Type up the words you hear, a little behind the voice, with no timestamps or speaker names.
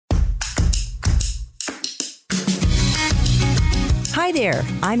Hi there,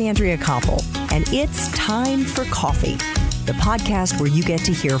 I'm Andrea Koppel, and it's time for coffee, the podcast where you get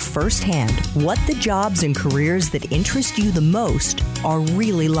to hear firsthand what the jobs and careers that interest you the most are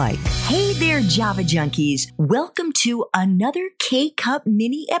really like. Hey there, Java junkies. Welcome to another K-Cup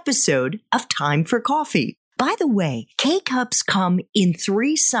mini episode of Time for Coffee. By the way, K-Cups come in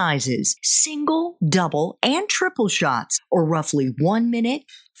 3 sizes, single, double, and triple shots, or roughly 1 minute,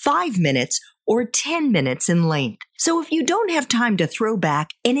 5 minutes, or 10 minutes in length. So if you don't have time to throw back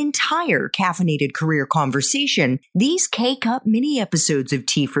an entire caffeinated career conversation, these K-Cup mini episodes of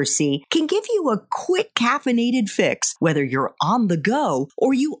T4C can give you a quick caffeinated fix, whether you're on the go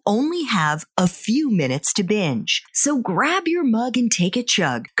or you only have a few minutes to binge. So grab your mug and take a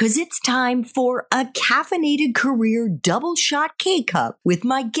chug, because it's time for a caffeinated career double shot K-Cup with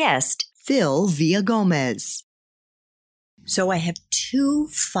my guest, Phil Villagomez. So I have 2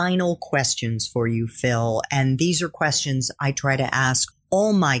 final questions for you, Phil, and these are questions I try to ask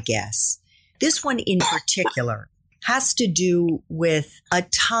all my guests. This one in particular has to do with a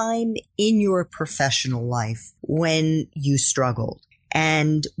time in your professional life when you struggled.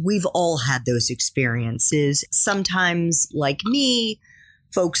 And we've all had those experiences. Sometimes, like me,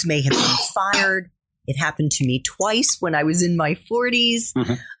 folks may have been fired. It happened to me twice when I was in my 40s.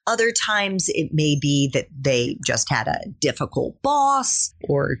 Mm-hmm. Other times it may be that they just had a difficult boss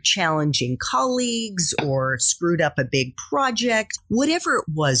or challenging colleagues or screwed up a big project. Whatever it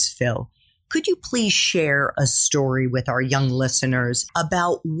was, Phil, could you please share a story with our young listeners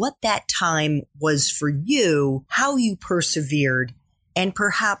about what that time was for you, how you persevered, and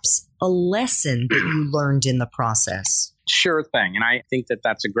perhaps a lesson that you learned in the process? Sure thing. And I think that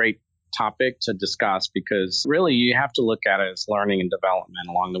that's a great topic to discuss, because really you have to look at it as learning and development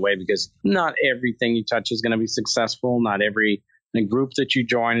along the way, because not everything you touch is going to be successful. Not every group that you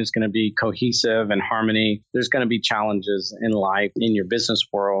join is going to be cohesive and harmony. There's going to be challenges in life, in your business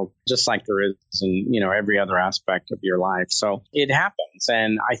world, just like there is in, every other aspect of your life. So it happens.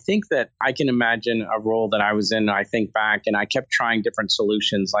 And I think that I can imagine a role that I was in. I think back and I kept trying different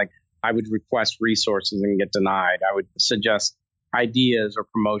solutions. Like I would request resources and get denied. I would suggest ideas or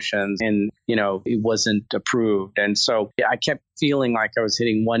promotions and, it wasn't approved. And so I kept feeling like I was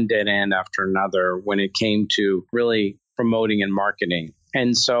hitting one dead end after another when it came to really promoting and marketing.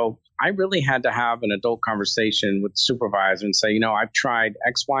 And so I really had to have an adult conversation with the supervisor and say, I've tried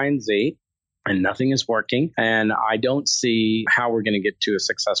X, Y, and Z and nothing is working. And I don't see how we're going to get to a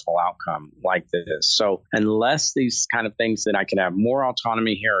successful outcome like this. So unless these kind of things that I can have more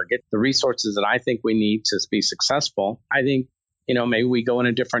autonomy here or get the resources that I think we need to be successful, I think maybe we go in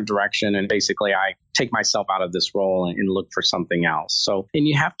a different direction and basically I take myself out of this role and look for something else. So, and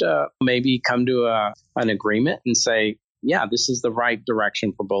you have to maybe come to an agreement and say, yeah, this is the right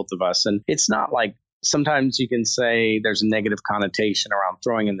direction for both of us. And it's not like sometimes you can say there's a negative connotation around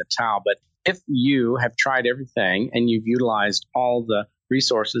throwing in the towel, but if you have tried everything and you've utilized all the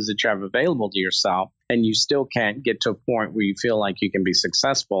resources that you have available to yourself and you still can't get to a point where you feel like you can be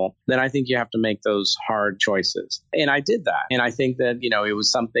successful, then I think you have to make those hard choices. And I did that. And I think that, it was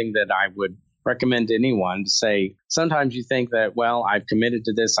something that I would recommend to anyone to say, sometimes you think that, well, I've committed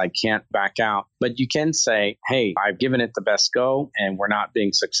to this, I can't back out. But you can say, hey, I've given it the best go and we're not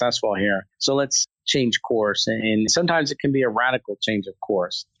being successful here. So let's change course. And sometimes it can be a radical change of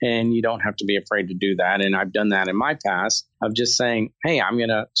course. And you don't have to be afraid to do that. And I've done that in my past of just saying, hey, I'm going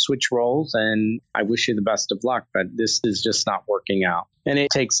to switch roles and I wish you the best of luck, but this is just not working out. And it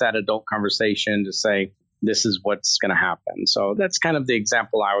takes that adult conversation to say, this is what's going to happen. So that's kind of the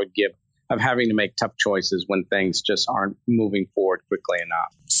example I would give of having to make tough choices when things just aren't moving forward quickly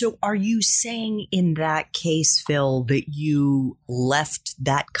enough. So are you saying in that case, Phil, that you left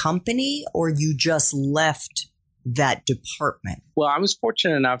that company or you just left that department? Well, I was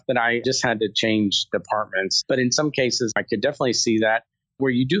fortunate enough that I just had to change departments. But in some cases, I could definitely see that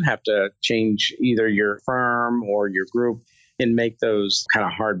where you do have to change either your firm or your group and make those kind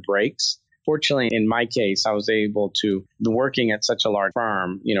of hard breaks. Fortunately, in my case, I was able to, working at such a large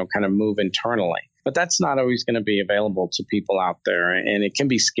firm, kind of move internally. But that's not always going to be available to people out there. And it can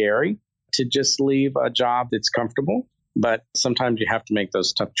be scary to just leave a job that's comfortable. But sometimes you have to make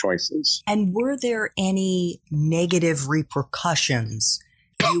those tough choices. And were there any negative repercussions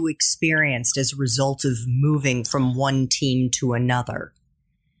you experienced as a result of moving from one team to another?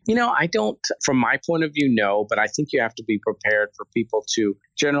 I don't, from my point of view, no, but I think you have to be prepared for people to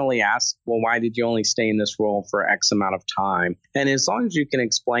generally ask, well, why did you only stay in this role for X amount of time? And as long as you can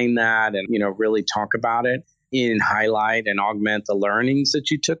explain that and, really talk about it and highlight and augment the learnings that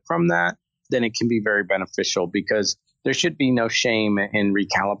you took from that, then it can be very beneficial because there should be no shame in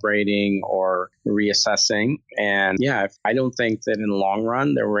recalibrating or reassessing. And yeah, I don't think that in the long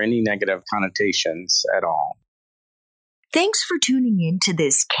run, there were any negative connotations at all. Thanks for tuning in to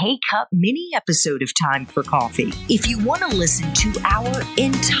this K-Cup mini episode of Time for Coffee. If you want to listen to our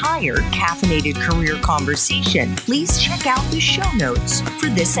entire caffeinated career conversation, please check out the show notes for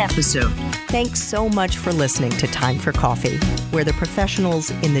this episode. Thanks so much for listening to Time for Coffee, where the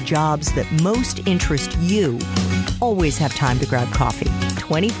professionals in the jobs that most interest you always have time to grab coffee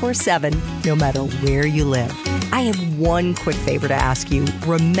 24/7, no matter where you live. I have one quick favor to ask you.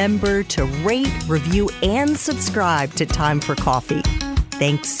 Remember to rate, review, and subscribe to Time for Coffee.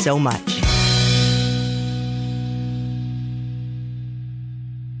 Thanks so much.